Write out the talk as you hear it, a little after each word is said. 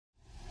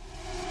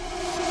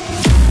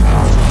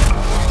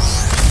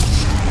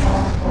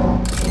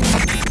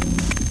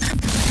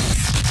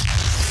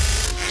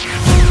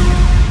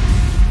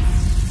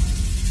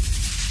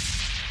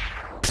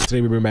Today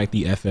we bring back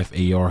the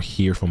FFAR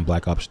here from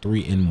Black Ops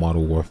 3 in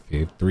Modern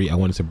Warfare 3. I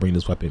wanted to bring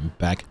this weapon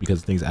back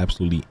because the thing's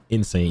absolutely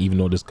insane, even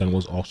though this gun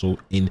was also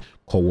in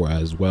Cold War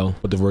as well.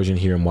 But the version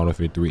here in Modern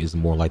Warfare 3 is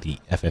more like the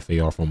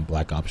FFAR from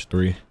Black Ops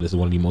 3. This is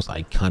one of the most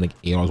iconic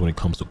ARs when it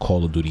comes to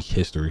Call of Duty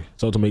history.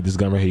 So to make this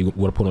gun right here, you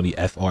want to put on the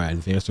FFAR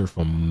Avancer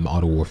from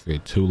Modern Warfare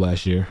 2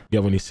 last year. You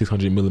have only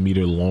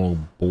 600mm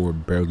long bore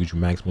barrel, gives you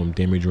maximum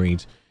damage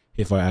range,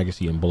 hit fire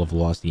accuracy, and bullet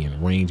velocity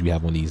and range. We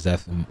have on the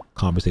Zeph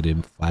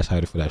compensated flash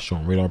hider for that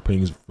short radar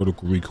pings,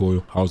 vertical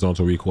recoil,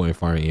 horizontal recoil, and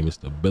firing aim and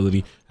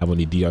stability. Have on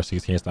the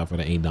DR6 hand stop for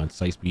the aim down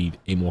sight speed,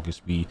 aim walking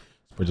speed,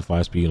 sprint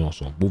fire speed, and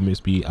also movement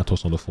speed. I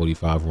tossed on the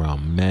 45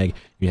 round mag.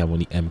 We have on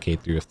the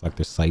MK3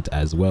 reflector sight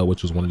as well,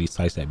 which was one of these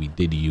sights that we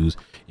did use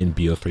in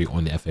BO3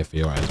 on the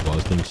FFAR as well.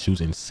 This thing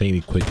shoots insanely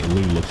quick. It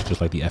literally looks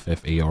just like the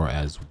FFAR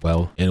as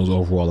well, and it was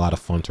overall a lot of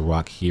fun to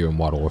rock here in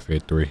Modern Warfare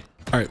 3.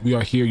 All right, we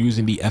are here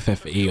using the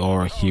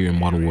FFAR here in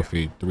Modern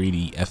Warfare 3.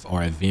 The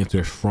FFAR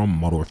Avancer from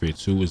Modern Warfare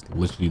 2 is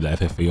literally the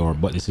FFAR,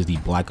 but this is the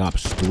Black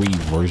Ops 3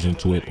 version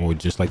to it, or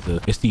just like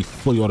it's the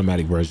fully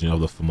automatic version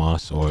of the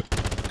FAMAS or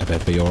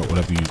FFAR,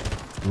 whatever you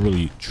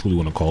really truly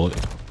want to call it.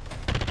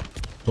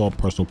 It's all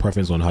personal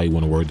preference on how you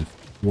want to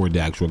word the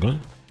actual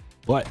gun,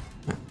 but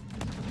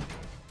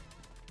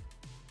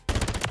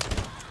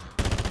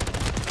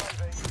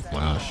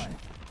gosh,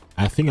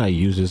 I think I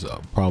used this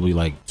probably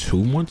like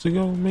 2 months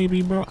ago,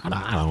 maybe, bro. I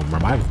don't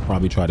remember. I've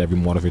probably tried every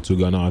Modern Warfare 2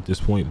 gun out at this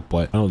point,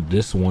 but I know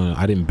this one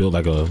I didn't build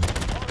like a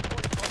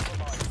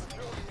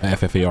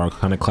FFAR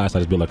kind of class. I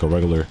just built like a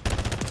regular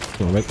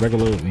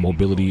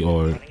mobility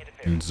or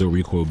zero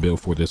recoil build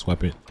for this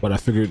weapon. But I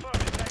figured,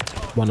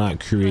 why not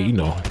create, you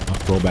know, a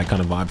throwback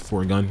kind of vibe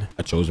for a gun?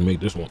 I chose to make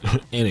this one,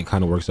 and it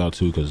kind of works out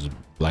too because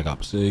Black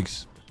Ops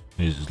 6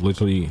 is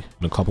literally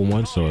in a couple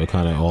months, so it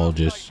kind of all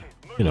just,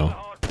 you know,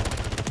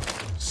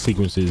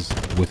 sequences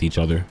with each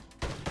other.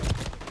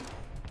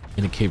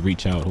 And the kid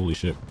reach out. Holy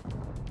shit,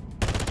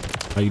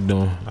 how you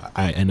doing?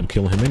 I end up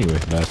killing him anyway.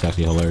 That's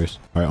actually hilarious.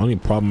 All right, only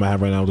problem I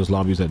have right now with this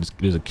lobby is that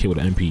there's a kid with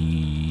an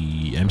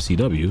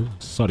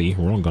MCW. Suddy,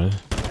 wrong gun.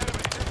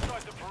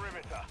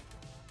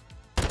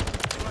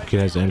 Kid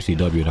has an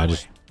MCW, and I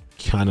just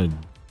kind of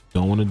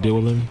don't want to deal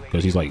with him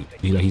because he's like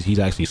he's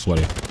actually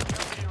sweating.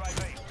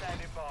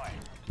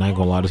 And I ain't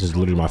gonna lie, this is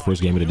literally my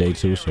first game of the day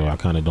too, so I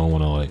kind of don't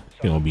want to, like,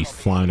 you know, be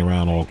flying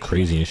around all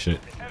crazy and shit.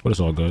 But it's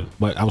all good.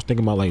 But I was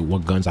thinking about like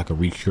what guns I could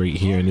recreate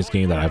here in this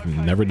game that I've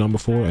never done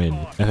before, and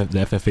the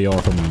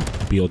FFAR from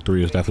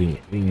BO3 is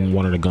definitely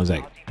one of the guns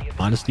that,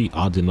 honestly,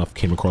 odd enough,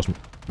 came across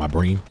my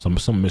brain.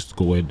 Some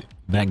mystical way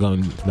that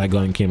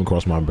gun came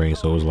across my brain,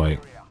 so it was like,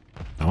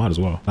 I might as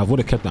well. I would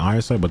have kept the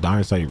iron sight, but the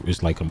iron sight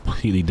is like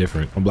completely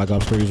different from Black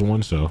Ops 3's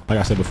one. So like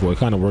I said before, it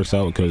kind of works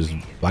out because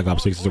Black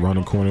Ops 6 is around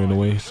the corner in a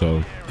way.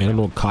 So, and I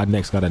know COD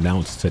Next got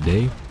announced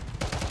today.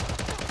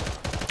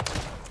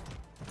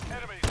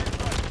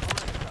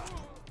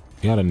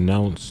 It got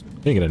announced,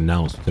 I think it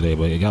announced today,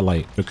 but it got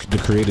like the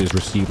creators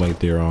received like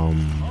their what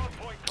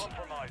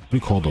do you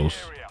call those?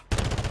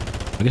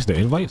 I guess their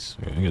invites.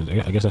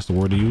 I guess that's the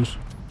word to use.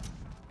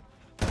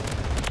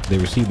 They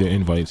received their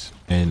invites,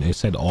 and it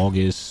said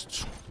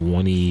August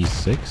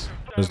 26th.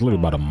 It's literally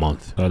about a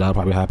month. So that'll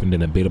probably happen. Then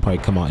the beta probably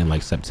come out in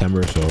like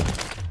September. So,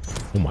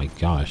 oh my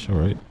gosh, all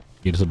right.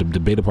 Yeah, so the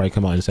beta probably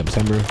come out in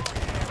September.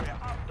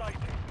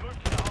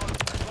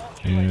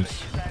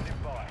 Yes.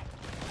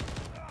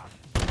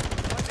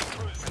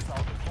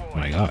 Oh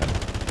my god.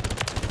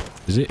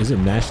 Is it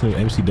National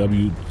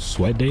MCW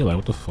Sweat Day? Like,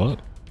 what the fuck?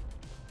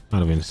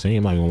 Kind of insane.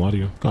 I'm not gonna lie to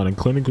you. Kind of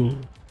clinical.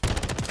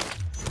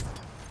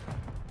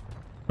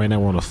 Right now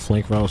we're on a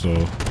flank route, so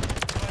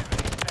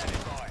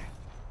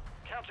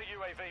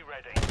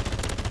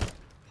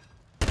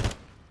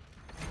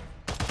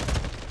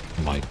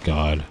oh my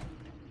god.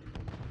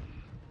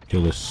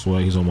 Kill this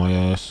sweat, he's on my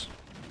ass.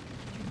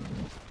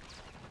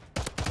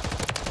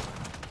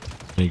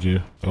 Thank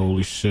you.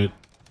 Holy shit.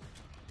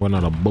 Running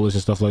out of bullets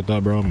and stuff like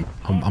that, bro. I'm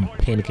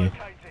panicking.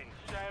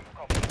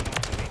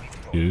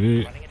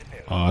 Yeah.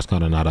 Oh, that's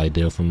kind of not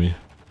ideal for me.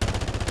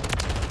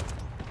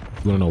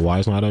 You wanna know why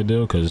it's not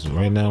ideal? Because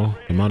right now,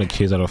 the amount of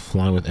kids that are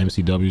flying with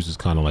MCWs is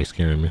kind of like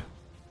scaring me.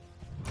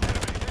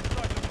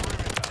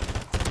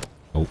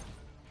 Oh,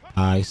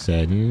 I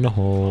said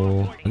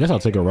no. I guess I'll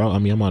take a route. I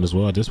mean, I might as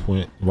well at this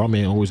point. Route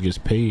man always gets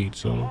paid,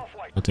 so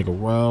I'll take a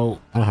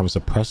route. I don't have a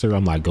suppressor.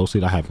 I'm like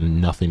ghosted. I have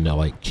nothing to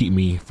like keep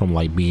me from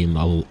like being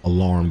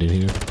alarmed in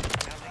here.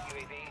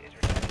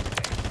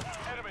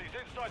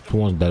 The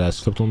ones that has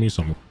flipped on me,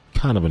 so I'm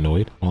kind of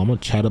annoyed. Well, I'm gonna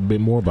chat a bit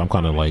more, but I'm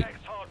kind of like,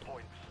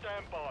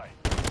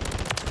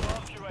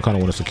 I kind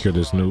of want to secure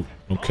this nuke.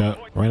 Okay,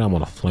 right now I'm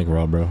on a flank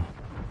route, bro.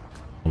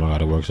 Oh my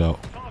god, it works out.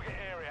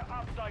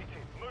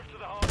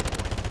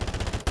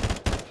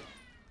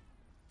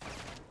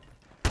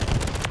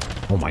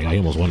 Oh my god, he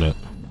almost won that.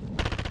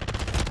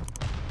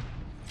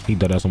 He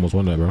deadass almost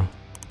won that, bro.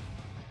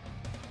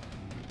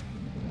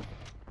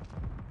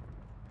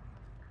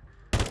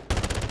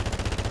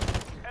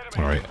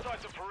 All right,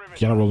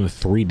 y'all rolling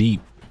 3 deep.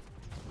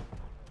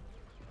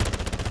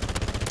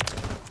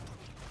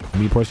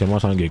 Me personally, I'm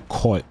not trying to get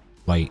caught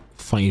like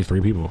fighting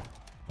 3 people.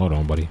 Hold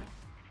on, buddy.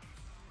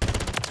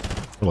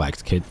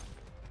 Relax, kid.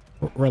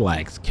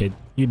 Relax, kid.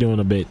 You're doing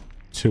a bit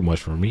too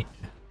much for me.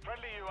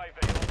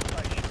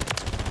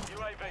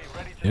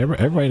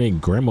 Everybody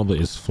named grandmother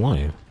is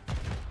flying.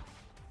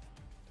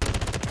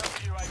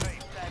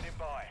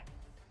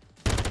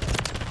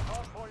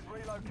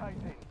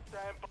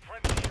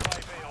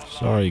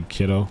 Sorry,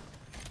 kiddo.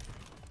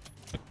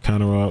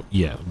 Counter up.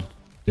 Yeah,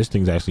 this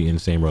thing's actually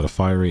insane, bro. The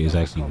fire rate is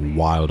actually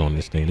wild on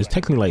this thing. There's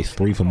technically like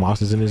 3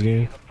 FAMASs in this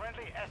game,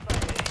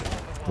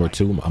 or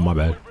 2. My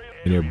bad.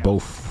 And they're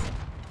both,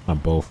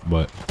 not both,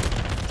 but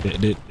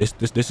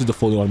this is the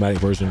fully automatic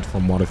version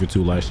from Modern Warfare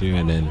 2 last year,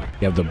 and then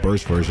you have the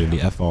burst version, the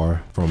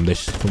FR from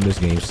this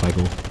game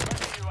cycle,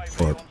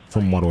 or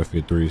from Modern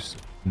Warfare 3's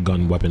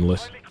gun weapon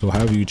list. So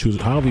however you choose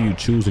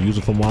to use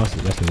a FAMAS,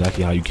 that's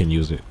exactly how you can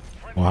use it.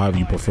 Or however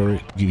you prefer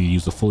it, you can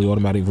use the fully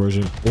automatic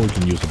version, or you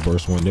can use the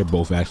burst one. They're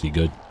both actually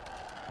good.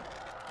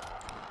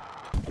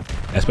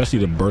 Especially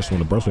the burst one.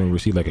 The burst one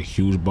received like a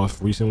huge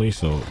buff recently,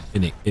 so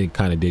it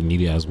kind of did need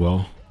it as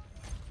well.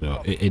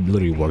 So it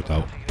literally worked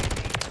out.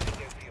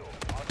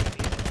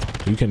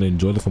 You can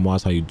enjoy the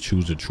FAMAS how you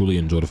choose to truly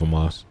enjoy the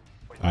FAMAS.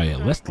 All right,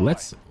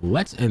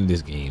 let's end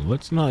this game.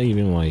 Let's not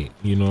even, like,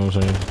 you know what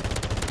I'm saying,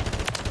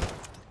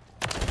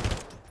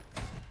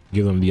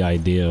 give them the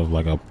idea of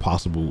like a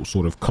possible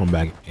sort of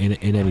comeback in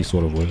any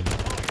sort of way.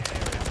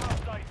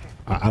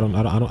 I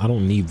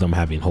don't need them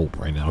having hope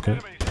right now, okay?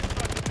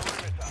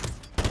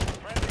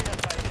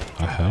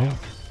 The hell?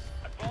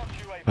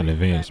 An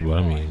advance, but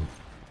I mean,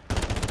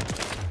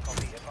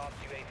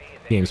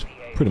 game's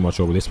pretty much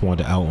over. They spawned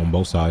it out on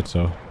both sides,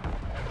 so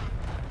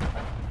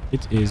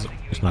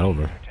it's not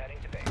over.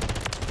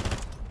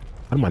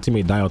 How did my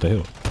teammate die out the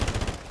hill?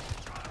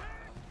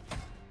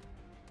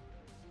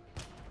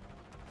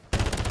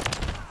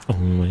 Oh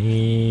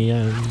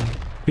man,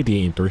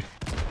 58-3.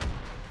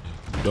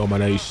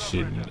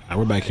 Domination.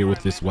 We're back here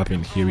with this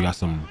weapon here. We got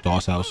some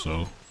DOS out,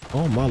 so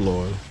oh my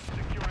lord.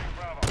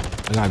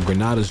 I got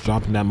granadas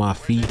dropping at my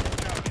feet.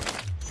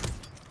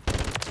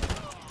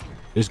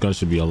 This gun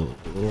should be a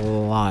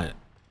lot,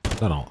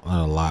 not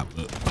a lot,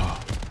 but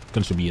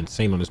gun should be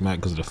insane on this map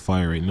because of the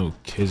fire rate. No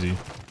kizzy.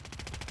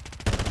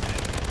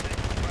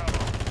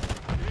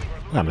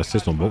 I got an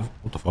assist on both.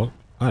 What the fuck?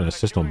 I got an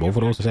assist on both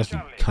of those. It's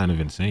actually kind of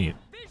insane.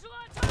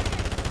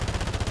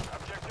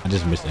 I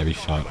just missed every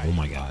shot. Oh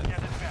my god.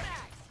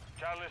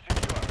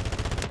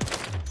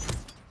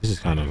 This is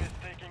kind of,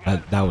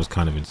 that was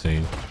kind of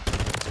insane.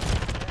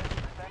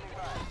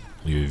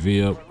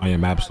 UAV up. I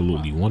am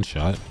absolutely one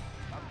shot.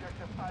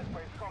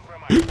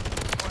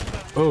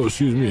 Oh,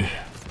 excuse me.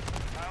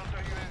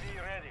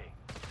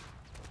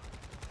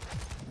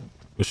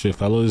 Good shit,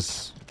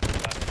 fellas.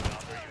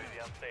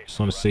 Just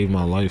want to save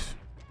my life.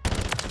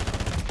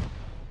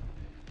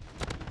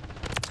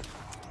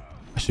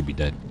 I should be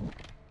dead.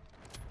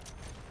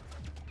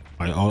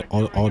 Alright,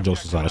 all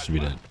jokes aside, I should be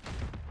dead.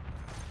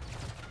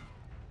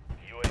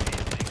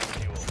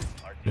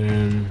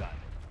 And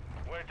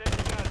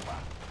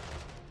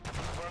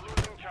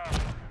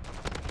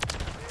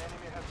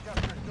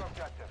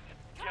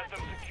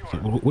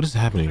what is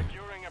happening?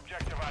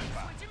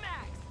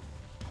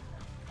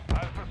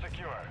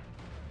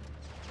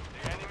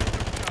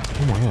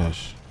 Oh my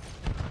gosh.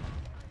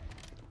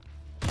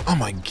 Oh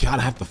my god,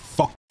 I have to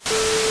fuck.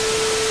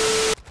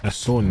 That's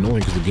so annoying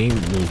because the game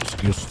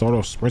you'll start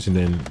off sprinting,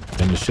 then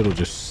the shit will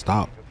just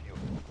stop.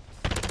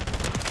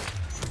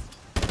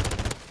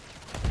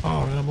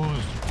 Oh man,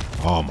 boys.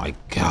 Oh my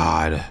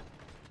god.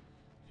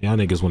 Y'all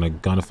niggas want a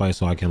gunfight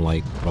so I can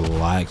like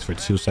relax for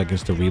 2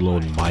 seconds to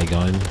reload my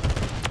gun.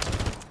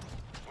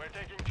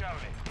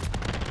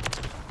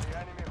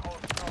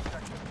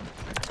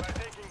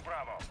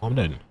 Oh, I'm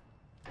dead.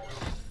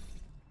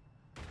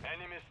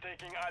 Enemies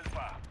taking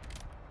Alpha.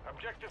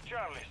 Objective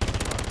Charlie.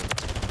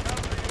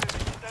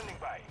 Standing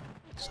by.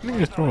 This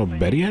nigga throwing a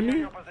Betty at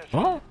me?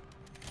 Huh?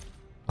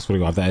 I swear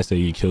to god, if that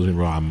SAE kills me,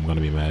 bro, I'm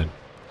gonna be mad.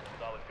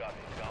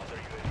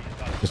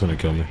 It's gonna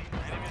kill me.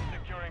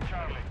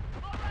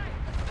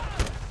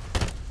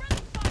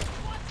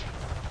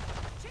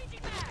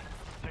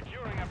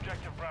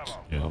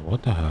 Yo,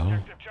 what the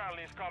hell?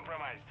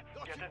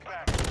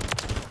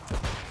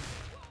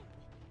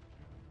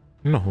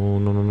 No,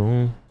 no, no,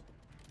 no.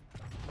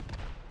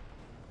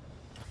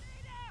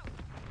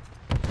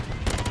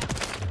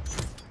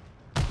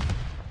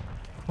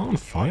 On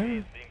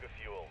fire?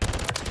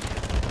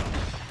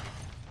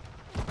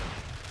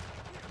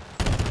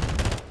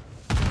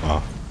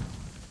 Wow.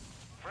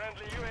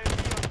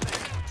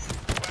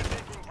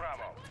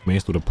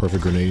 Man's threw the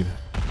perfect grenade.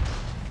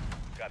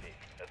 Copy.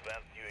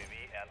 Advanced UAV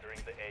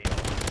entering the AO.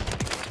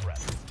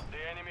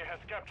 The enemy has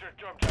captured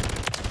objective.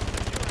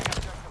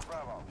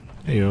 Bravo.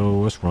 Hey yo,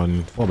 let's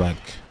run. Fall back.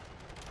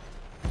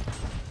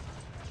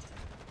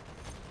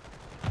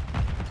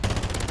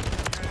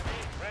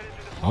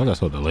 Oh, that's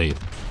so delayed.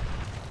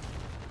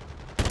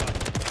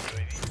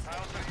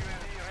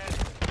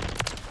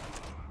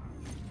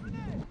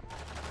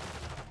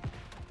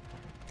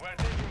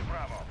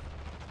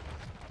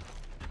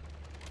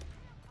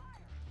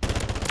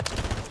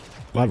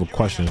 I have a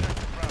question.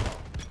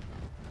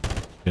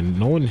 Can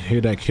no one hear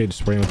that kid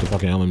spraying with the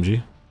fucking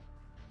LMG?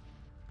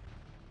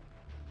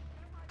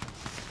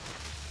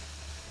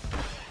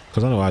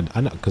 Cause I know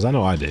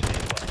I did.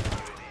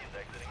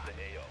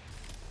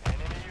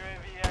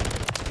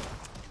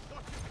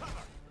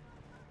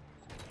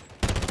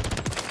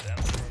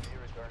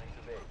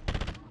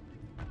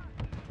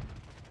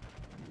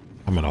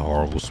 I'm in a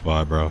horrible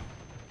spot, bro.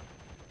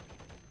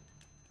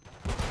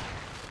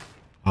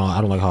 I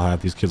don't like how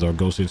half these kids are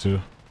ghosted too.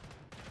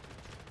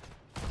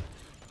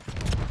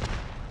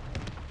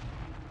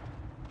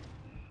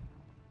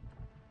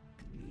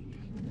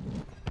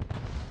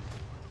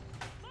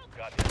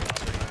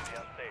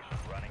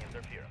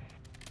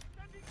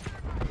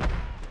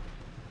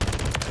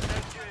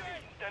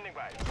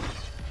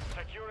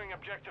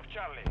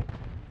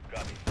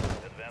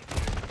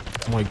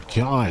 Oh my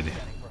god.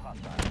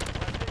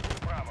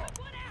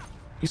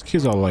 These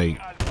kids are like,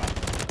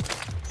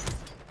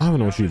 I don't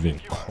know what you even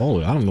call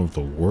it. I don't know what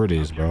the word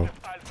is, bro.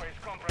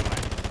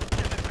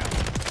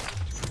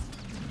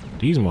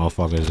 These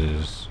motherfuckers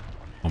is,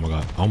 oh my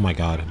god, oh my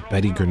god,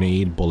 Betty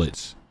grenade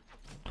bullets.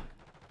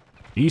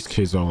 These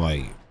kids are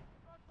like,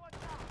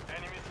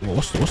 well,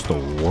 what's the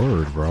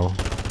word, bro?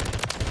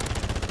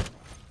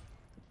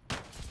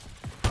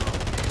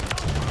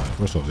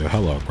 First off, they're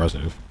hella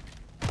aggressive.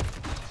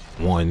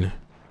 One.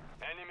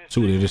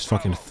 Two, they're just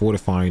fucking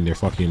fortifying their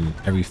fucking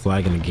every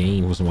flag in the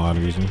game for some odd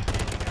reason.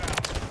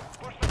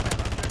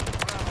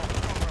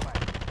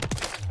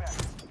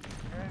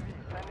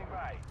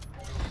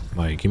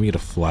 Like, can we get a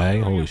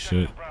flag? Holy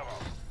shit.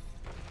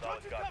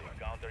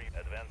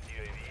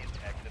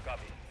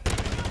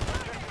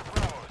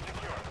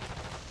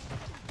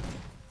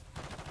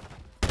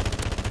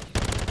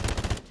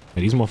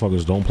 Hey, these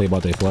motherfuckers don't play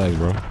about their flags,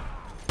 bro.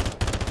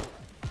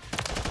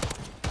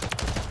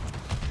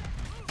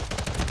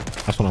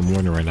 That's what I'm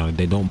wondering right now.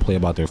 They don't play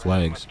about their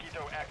flags.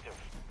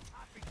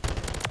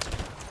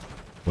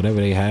 Whatever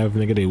they have,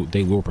 nigga,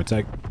 they will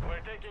protect.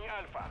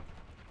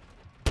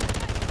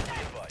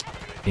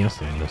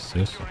 Instant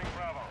assist.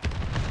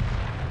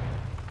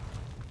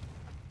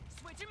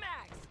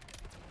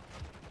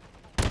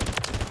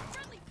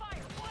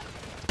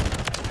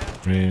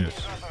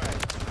 Yes.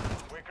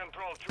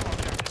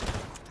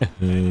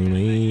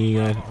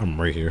 I'm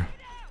right here.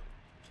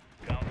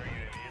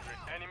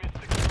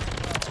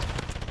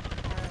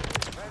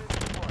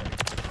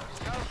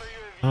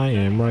 I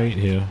am right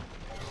here.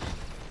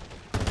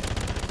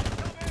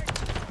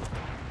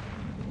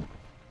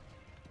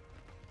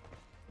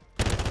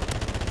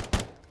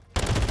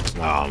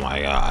 Oh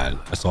my god.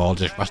 Let's all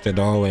just rush the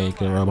doorway and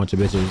kill a bunch of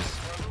bitches.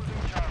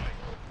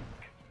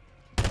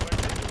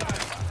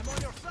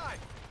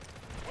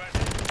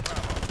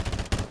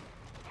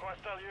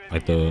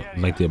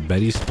 Like the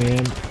Betty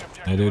spam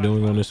that they're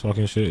doing on this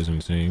fucking shit is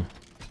insane.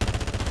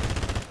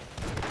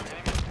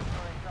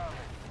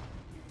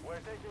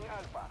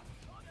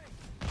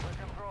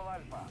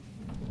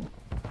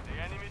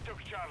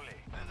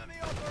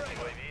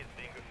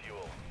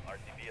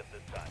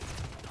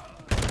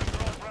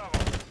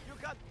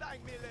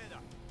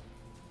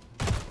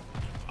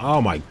 Oh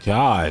my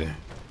god.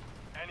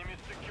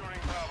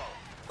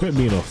 Quit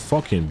being a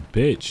fucking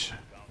bitch.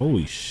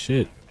 Holy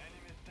shit.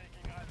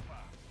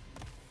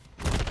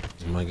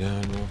 Oh my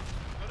god, bro.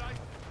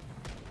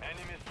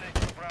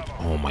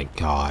 Oh my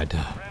god.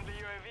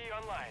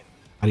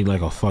 I need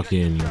like a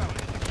fucking,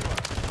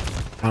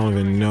 I don't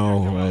even know,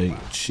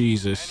 like,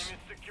 Jesus.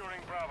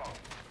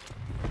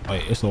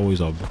 Like, it's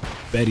always a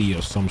Betty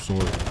of some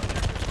sort.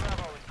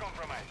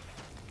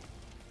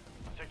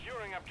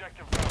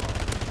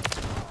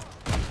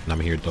 And I'm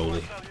here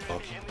dolly.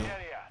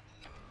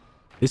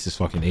 This is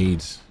fucking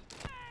AIDS.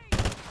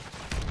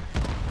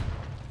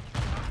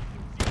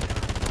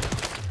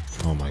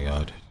 Oh my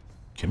god.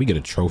 Can we get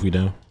a trophy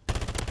down?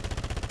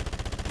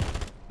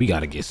 We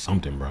gotta get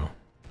something, bro.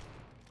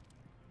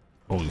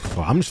 Holy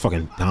fuck. I'm just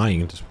fucking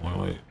dying at this point.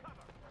 Like,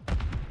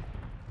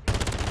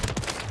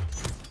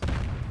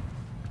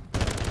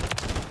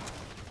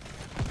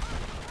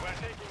 we're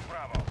taking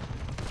Bravo.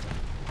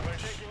 We're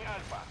taking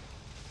Alpha.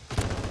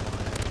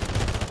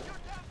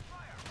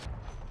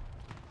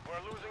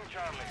 We're losing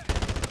Charlie.